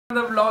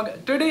The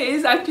vlog. Today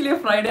is actually a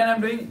Friday and I'm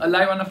doing a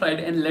live on a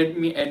Friday, and let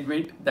me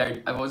admit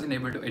that I wasn't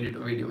able to edit a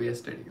video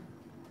yesterday.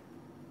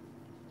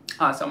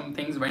 Some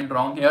things went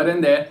wrong here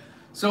and there.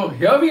 So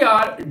here we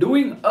are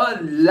doing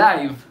a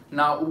live.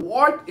 Now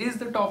what is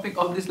the topic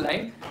of this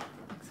live?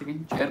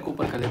 Second chair ko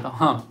upar kar deta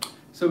hu.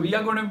 So we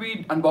are going to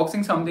be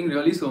unboxing something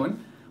really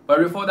soon.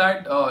 But before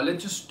that,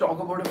 let's just talk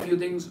about a few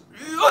things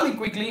really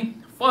quickly.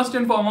 First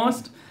and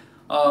foremost,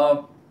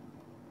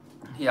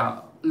 yeah,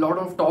 a lot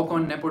of talk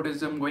on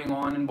nepotism going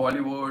on in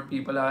Bollywood.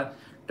 People are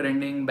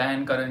trending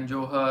ban Karan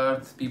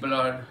Johar. People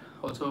are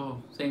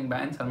also saying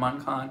ban Salman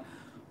Khan.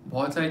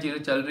 बहुत सारी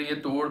चीज़ें चल रही है,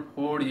 तोड़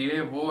फोड़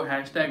ये वो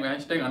हैशटैग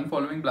वैशटैग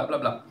अनफॉलोइंग ब्ला ब्ला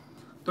ब्ला.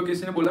 तो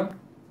किसी ने बोला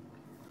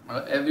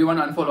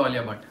everyone unfollow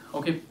Alia Bhatt.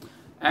 Okay,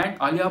 and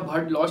Alia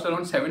Bhatt lost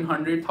around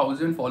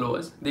 700,000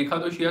 followers. देखा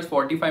तो she has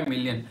 45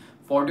 million.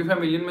 45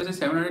 million में से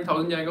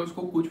 700,000 जाएगा,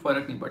 उसको कुछ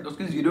फर्क नहीं पड़ता.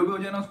 उसके जीरो भी हो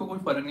जाए ना, उसको कुछ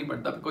फर्क नहीं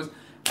पड़ता, because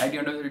at the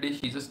end of the day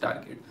she is a star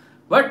kid.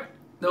 But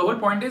the whole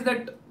point is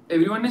that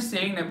everyone is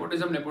saying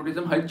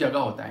nepotism हर जगह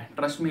होता है.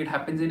 Trust me, it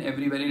happens in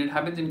everywhere. It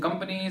happens in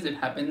companies. It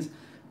happens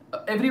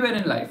everywhere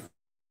in life.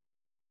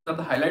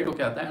 The highlight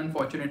होके आता है.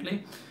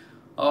 Unfortunately,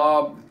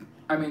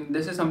 I mean,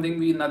 this is something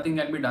nothing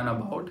can be done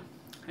about.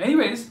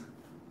 Anyways,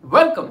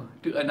 welcome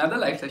to another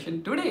live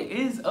session. Today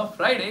is a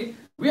Friday.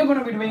 We are going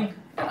to be doing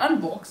an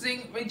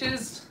unboxing, which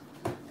is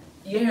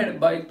ये है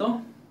डब्बा एक,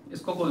 तो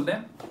इसको खोलते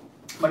हैं.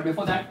 But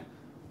before that,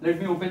 let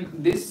me open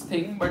this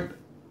thing. But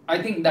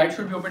I think that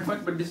should be open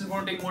first. But this is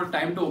going to take more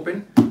time to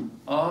open.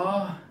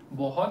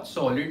 बहुत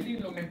solidly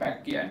लोग ने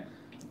पैक किया है.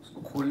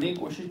 इसको खोलने की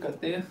कोशिश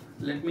करते हैं.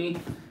 Let me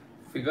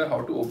figure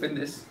how to open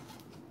this.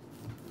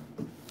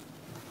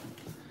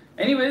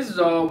 Anyways,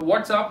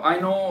 what's up? I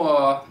know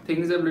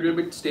things have a little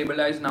bit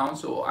stabilized now,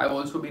 so I've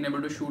also been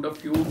able to shoot a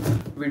few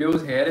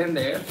videos here and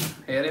there.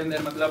 Here and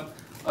there मतलब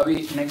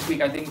अभी next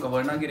week I think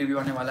वर्ना की review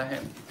आने वाला है,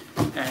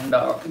 and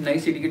नई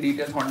city के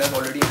details Honda has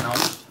already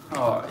announced.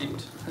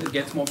 It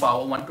gets more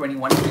power,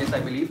 121 PS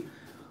I believe.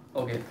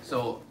 Okay,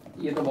 so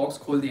ये तो box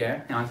खोल दिया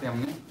है यहाँ से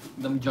हमने,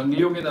 एकदम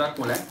जंगलियों की तरह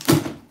खोला है.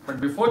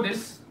 But before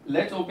this,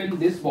 let's open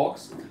this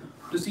box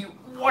to see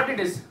what it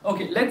is.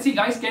 Okay, let's see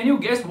guys, can you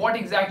guess what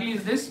exactly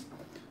is this?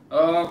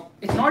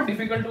 It's not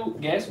difficult to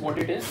guess what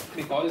it is,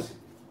 because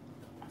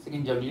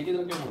can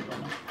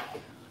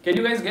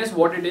you guys guess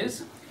what it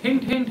is?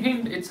 Hint, hint,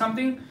 hint. It's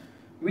something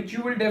which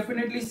you will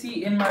definitely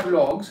see in my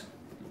vlogs.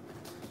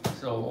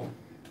 So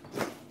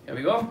here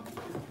we go.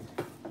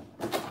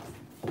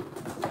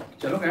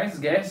 चलो guys,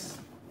 guess.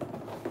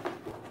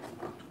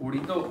 थोड़ी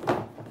तो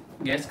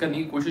guess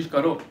करने की कोशिश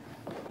करो.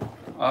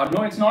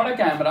 No, it's not a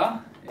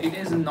camera. It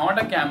is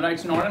not a camera.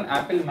 It's not an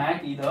Apple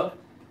Mac either.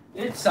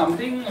 It's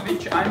something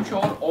which I'm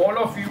sure all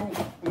of you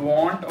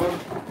want, or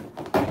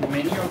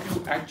many of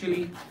you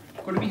actually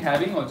could be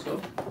having also.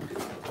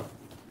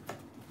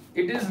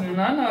 It is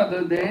none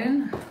other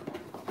than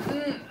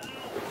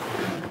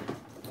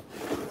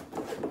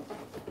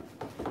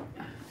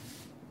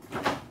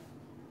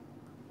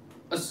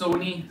a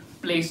Sony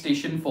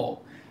PlayStation 4.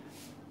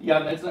 Yeah,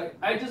 that's right.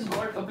 I just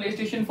got a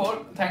PlayStation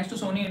 4 thanks to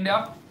Sony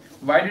India.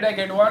 Why did I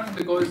get one?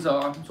 Because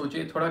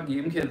सोचे थोड़ा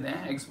game खेलते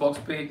हैं. Xbox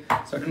पे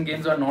certain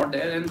games are not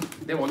there, and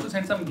they've also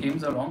sent some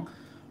games along.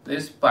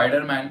 There's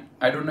Spider-Man.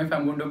 I don't know if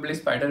I'm going to play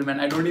Spider-Man.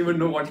 I don't even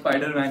know what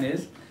Spider-Man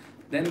is.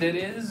 Then there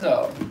is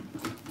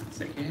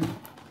second.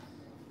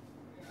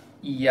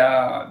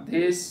 Yeah,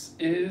 this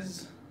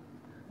is,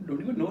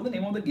 don't even know the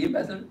name of the game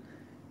as well.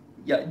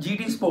 Yeah,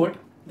 GT Sport.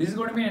 This is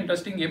going to be an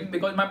interesting game,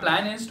 because my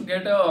plan is to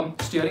get a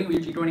steering wheel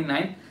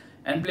G29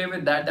 and play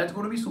with that. That's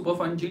going to be super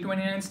fun.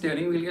 G29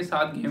 steering wheel के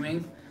साथ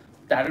gaming,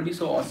 that will be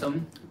so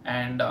awesome.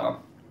 And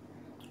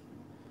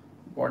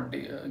what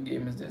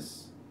game is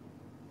this?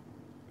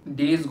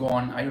 Days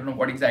Gone. I don't know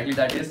what exactly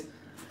that is,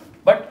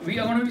 but we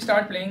are going to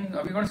start playing.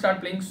 We're going to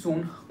start playing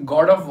soon.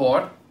 God of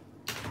War.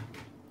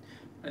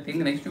 I think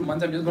the next few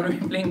months I'm just going to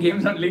be playing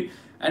games only,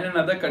 and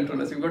another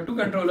controller. So we've got two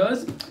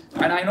controllers,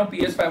 and I know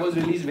PS5 was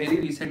released very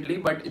recently,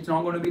 but it's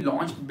not going to be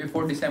launched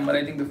before December.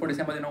 I think before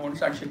December they're not going to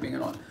start shipping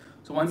and all.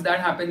 So once that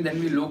happens, then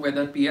we look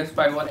whether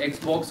PS5 or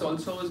Xbox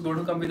also is going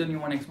to come with a new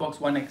one, Xbox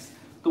One X.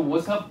 तो वो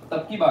सब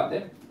तब की बात है.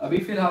 अभी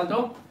फिलहाल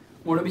तो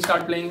going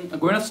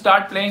to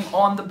start playing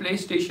on the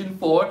PlayStation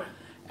 4,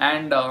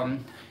 and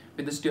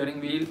with the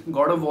steering wheel.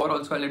 God of War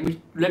also.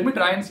 Let me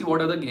try and see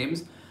what other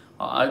games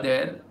are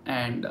there,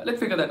 and let's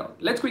figure that out.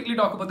 Let's quickly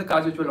talk about the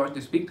cars which were launched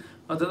this week.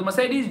 So the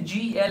Mercedes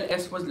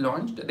GLS was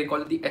launched. They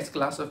call it the S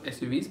class of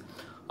SUVs.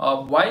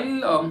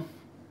 While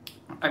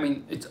I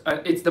mean,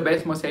 it's the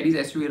best Mercedes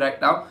SUV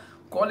right now.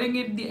 Calling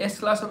it the S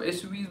class of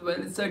SUVs, well,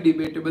 it's a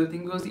debatable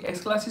thing, because the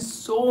S class is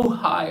so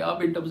high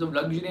up in terms of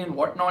luxury and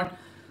whatnot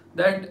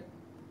that,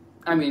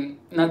 I mean,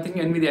 nothing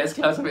can be the S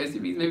class of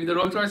SUVs. Maybe the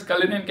Rolls-Royce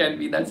Cullinan can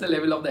be. That's the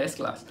level of the S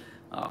class.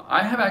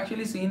 I have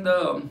actually seen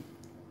the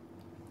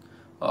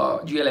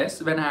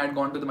GLS when I had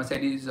gone to the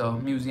Mercedes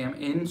museum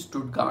in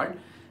Stuttgart,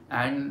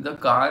 and the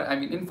car, I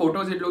mean, in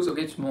photos it looks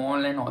okay,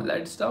 small and all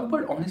that stuff,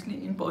 but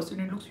honestly in person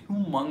it looks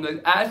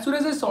humongous. As soon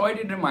as I saw it,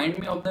 it reminded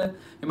me of the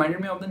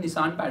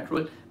Nissan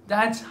Patrol.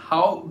 That's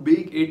how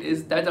big it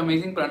is. That's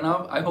amazing,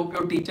 Pranav. I hope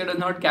your teacher does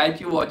not catch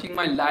you watching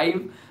my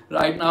live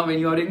right now when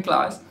you are in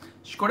class.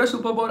 Skoda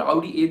Superb or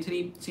Audi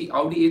A3. See,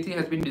 Audi A3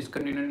 has been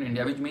discontinued in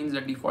India, which means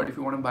the default, if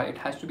you want to buy it,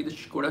 has to be the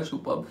Skoda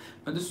Superb.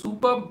 Now, the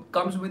Superb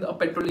comes with a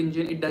petrol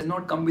engine. It does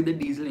not come with the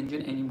diesel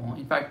engine anymore.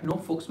 In fact, no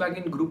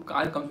Volkswagen Group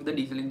car comes with a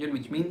diesel engine,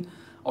 which means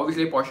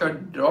obviously Porsche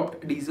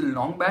dropped diesel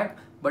long back,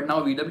 but now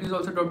VW has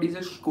also dropped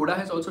diesel. Skoda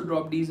has also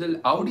dropped diesel.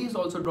 Audi has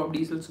also dropped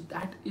diesel. So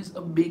that is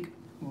a big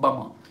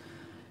bummer.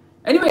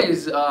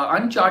 Anyways,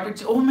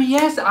 Uncharted. Oh my,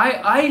 yes,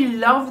 I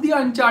love the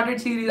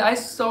Uncharted series. I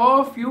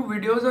saw a few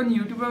videos on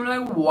YouTube and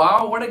I'm like,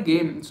 wow, what a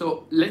game.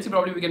 So let's see,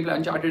 probably we can play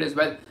Uncharted as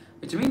well.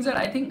 Which means that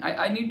I think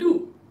I need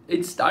to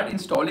start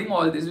installing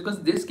all this,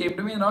 because this came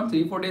to me around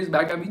 3-4 days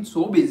back. I've been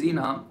so busy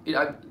now.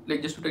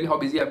 Like, just to tell you how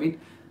busy I've been,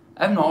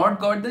 I've not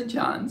got the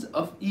chance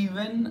of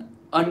even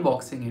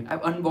unboxing it.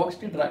 I've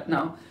unboxed it right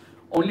now,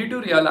 only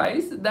to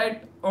realize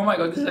that, oh my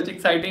god, this is such an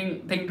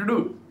exciting thing to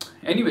do.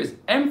 Anyways,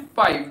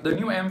 M5, the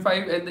new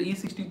M5 and the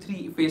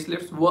E63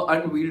 facelifts were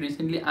unveiled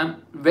recently.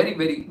 I'm very,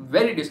 very,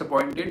 very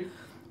disappointed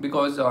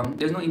because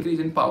there's no increase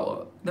in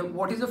power. Then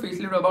what is the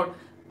facelift about?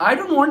 I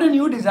don't want a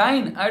new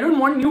design. I don't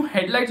want new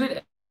headlights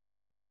with...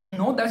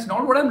 No, that's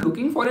not what I'm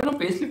looking for in a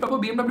facelift of a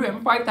BMW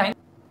M5. Thank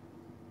you.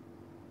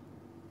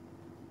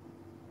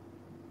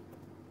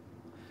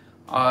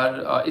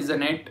 Is the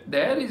net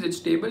there? Is it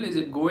stable? Is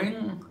it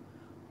going?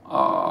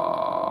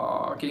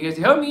 Can you guys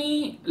hear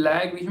me?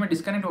 Lag, बीच में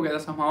disconnect हो गया था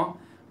somehow.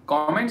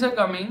 Comments are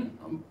coming.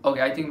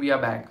 Okay, I think we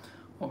are back.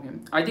 Okay,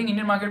 I think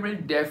Indian market will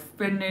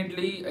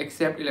definitely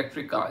accept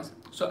electric cars.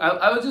 So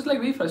I was just like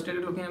very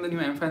frustrated looking at the new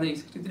M5 and the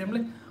E63. I'm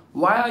like,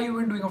 why are you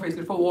even doing a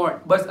facelift for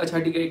what? बस अच्छा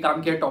ठीक है,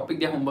 काम किया, topic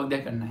दिया, homework दिया,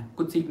 करना है,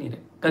 कुछ सीख नहीं रहे,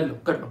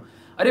 कर लो.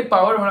 अरे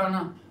पावर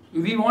बढ़ाना.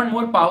 We want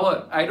more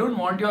power. I don't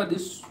want your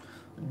this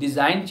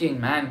design change,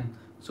 man.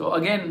 So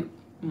again,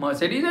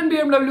 Mercedes and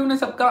BMW ने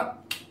सबका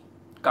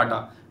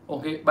काटा.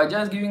 Okay, by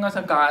just giving us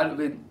a car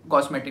with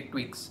cosmetic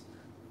tweaks.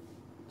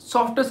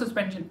 Softer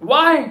suspension.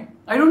 Why?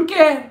 I don't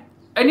care.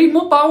 I need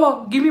more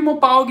power. Give me more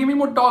power. Give me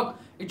more torque.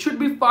 It should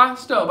be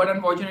faster, but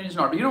unfortunately it's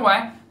not. You know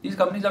why? These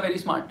companies are very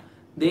smart.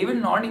 They will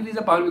not increase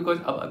the power because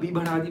अब अभी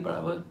बढ़ा दी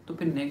power, तो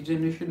फिर next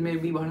generation में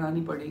भी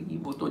बढ़ानी पड़ेगी.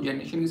 वो तो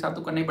generation के साथ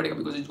तो करना ही पड़ेगा,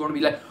 because it's going to be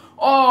like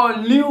all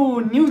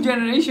new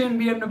generation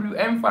BMW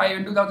M5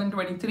 in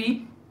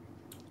 2023.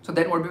 So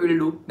then what we will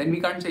do? Then we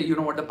can't say, you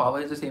know what, the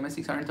power is the same as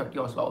 630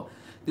 horsepower.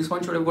 This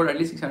one should have got at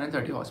least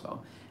 630 horsepower.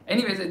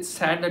 Anyways, it's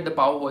sad that the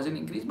power wasn't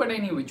increased, but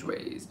any which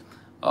ways.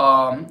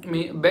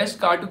 Best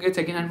car to get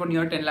second hand for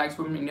near 10 lakhs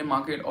from Indian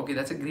market. Okay,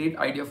 that's a great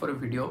idea for a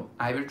video.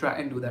 I will try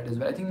and do that as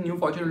well. I think new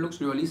Fortuner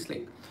looks really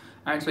slick,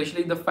 and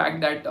especially the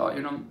fact that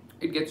you know,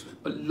 it gets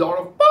a lot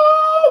of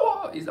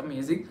power is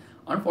amazing.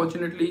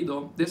 Unfortunately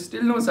though, there's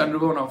still no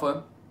sunroof on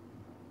offer.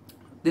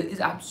 There is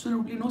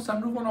absolutely no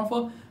sunroof on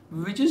offer,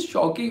 which is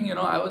shocking. You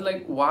know, I was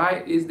like,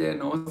 why is there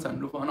no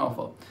sunroof on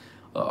offer?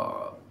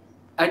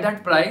 At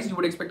that price, you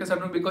would expect a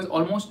sunroof, because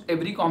almost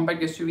every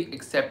compact SUV,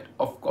 except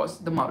of course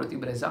the Maruti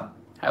Brezza,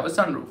 have a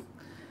sunroof.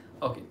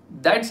 Okay,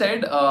 that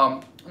said,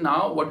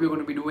 now what we're going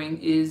to be doing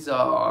is,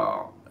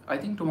 I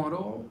think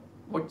tomorrow,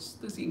 what's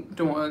the scene?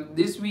 Tomorrow,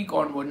 this week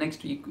onward,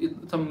 next week,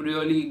 some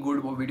really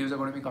good videos are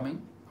going to be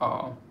coming,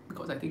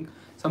 because I think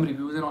some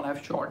reviews and all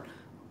I've shot.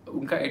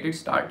 उनका edit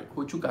start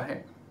हो चुका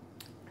है.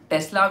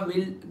 Tesla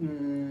will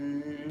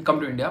come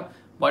to India,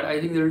 but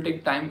I think they will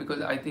take time,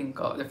 because I think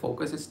the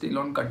focus is still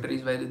on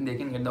countries where they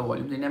can get the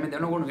volumes. India, I mean, they're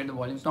not going to get the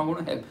volumes. It's not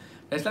going to help.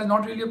 Tesla is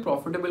not really a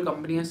profitable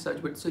company as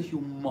such, but it's a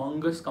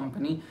humongous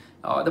company.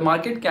 The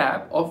market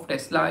cap of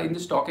Tesla in the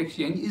stock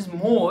exchange is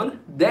more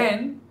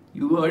than,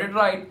 you heard it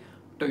right,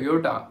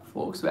 Toyota,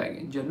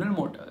 Volkswagen, General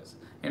Motors.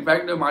 In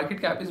fact, the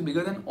market cap is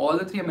bigger than all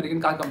the 3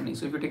 American car companies.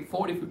 So if you take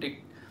Ford, if you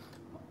take,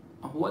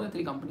 who are the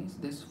 3 companies?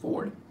 There's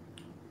Ford,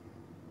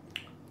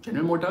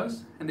 General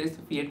Motors, and there's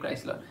the Fiat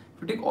Chrysler.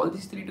 If you take all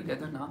these 3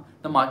 together now,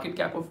 the market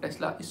cap of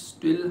Tesla is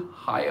still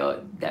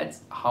higher.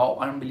 That's how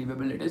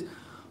unbelievable it is.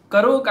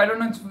 Karok, I don't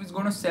know if it's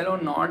going to sell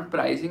or not.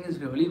 Pricing is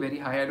really very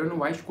high. I don't know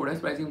why Skoda is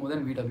pricing more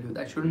than VW.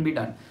 That shouldn't be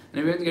done. And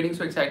everyone's getting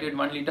so excited.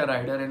 1 liter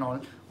rider and all.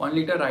 1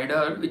 liter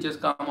rider which has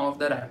come off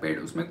the Rapid,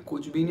 उसमें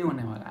कुछ भी नहीं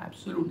होने वाला.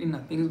 Absolutely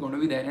nothing is going to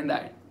be there in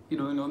that. You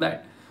don't know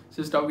that.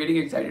 So stop getting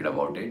excited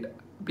about it.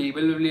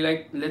 People will be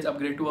like, let's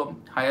upgrade to a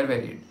higher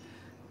variant.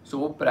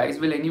 So price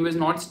will anyways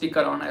not stick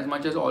around as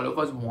much as all of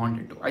us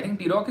want it to. I think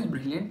T-Roc is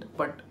brilliant,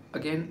 but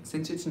again,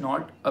 since it's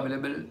not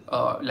available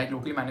like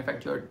locally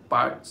manufactured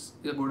parts,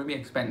 they're going to be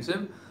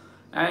expensive.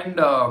 And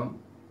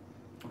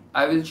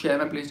I will share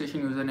my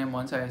PlayStation username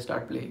once I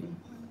start playing.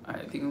 I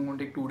think I'm going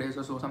to take 2 days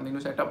or so something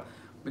to set up,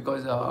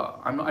 because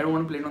I don't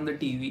want to play it on the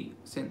TV,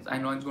 since I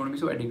know it's going to be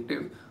so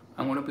addictive.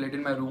 I'm going to play it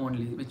in my room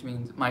only, which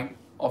means my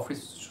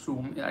office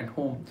room at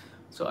home.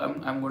 So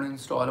I'm going to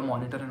install a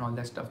monitor and all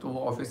that stuff. तो वो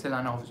office से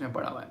लाना, office में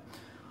पड़ा हुआ है.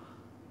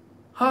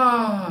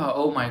 हाँ,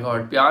 oh my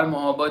god, प्यार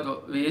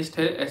मोहब्बत वेस्ट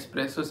है,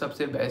 एस्प्रेसो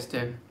सबसे बेस्ट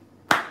है.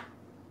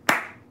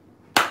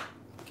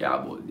 क्या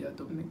बोल दिया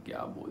तुमने,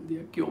 क्या बोल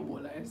दिया, क्यों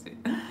बोला ऐसे?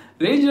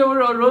 Range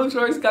Rover or Rolls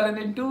Royce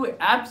Cullinan, two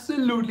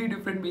absolutely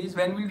different beasts.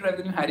 When we drive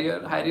the new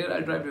Harrier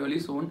I'll drive really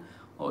soon.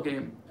 Okay,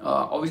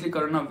 obviously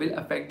Corona will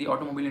affect the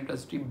automobile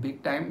industry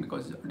big time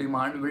because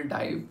demand will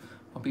dive.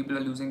 People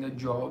are losing their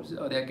jobs,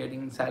 they are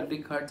getting salary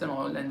cuts and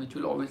all, and which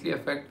will obviously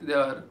affect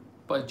their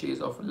purchase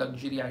of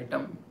luxury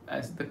item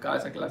as the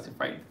cars are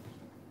classified.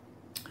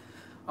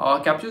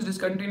 Captures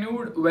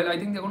discontinued. Well, I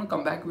think they're going to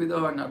come back with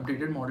an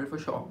updated model for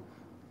sure.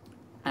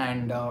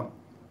 And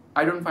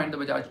I don't find the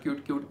Bajaj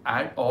cute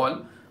at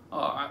all.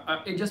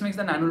 It just makes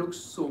the Nano look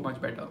so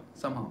much better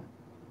somehow.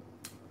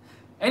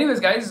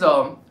 Anyways, guys,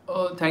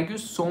 thank you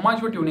so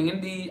much for tuning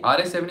in. The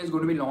RS7 is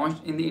going to be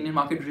launched in the Indian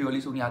market really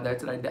soon. Yeah,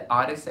 that's right. The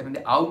RS7,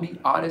 the Audi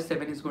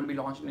RS7 is going to be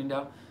launched in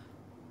India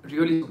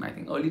really soon. I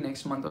think early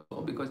next month or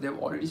so, because they've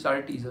already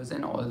started teasers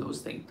and all those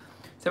things.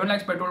 7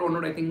 lakhs petrol on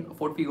road. I think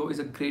Ford Figo is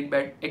a great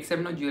bet.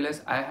 X7 or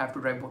GLS, I have to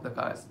drive both the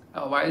cars.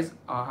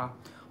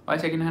 Why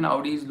second-hand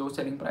Audi is low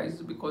selling price?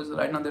 Because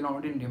right now they're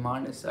not in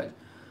demand as such.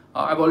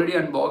 I've already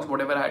unboxed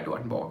whatever I had to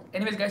unbox.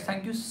 Anyways, guys,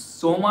 thank you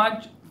so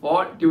much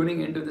for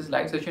tuning into this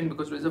live session,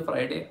 because it is a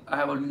Friday. I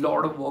have a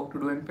lot of work to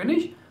do and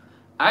finish.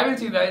 I will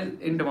see you guys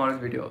in tomorrow's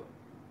video.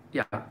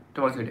 Yeah,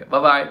 tomorrow's video. Bye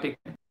bye.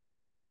 Take care.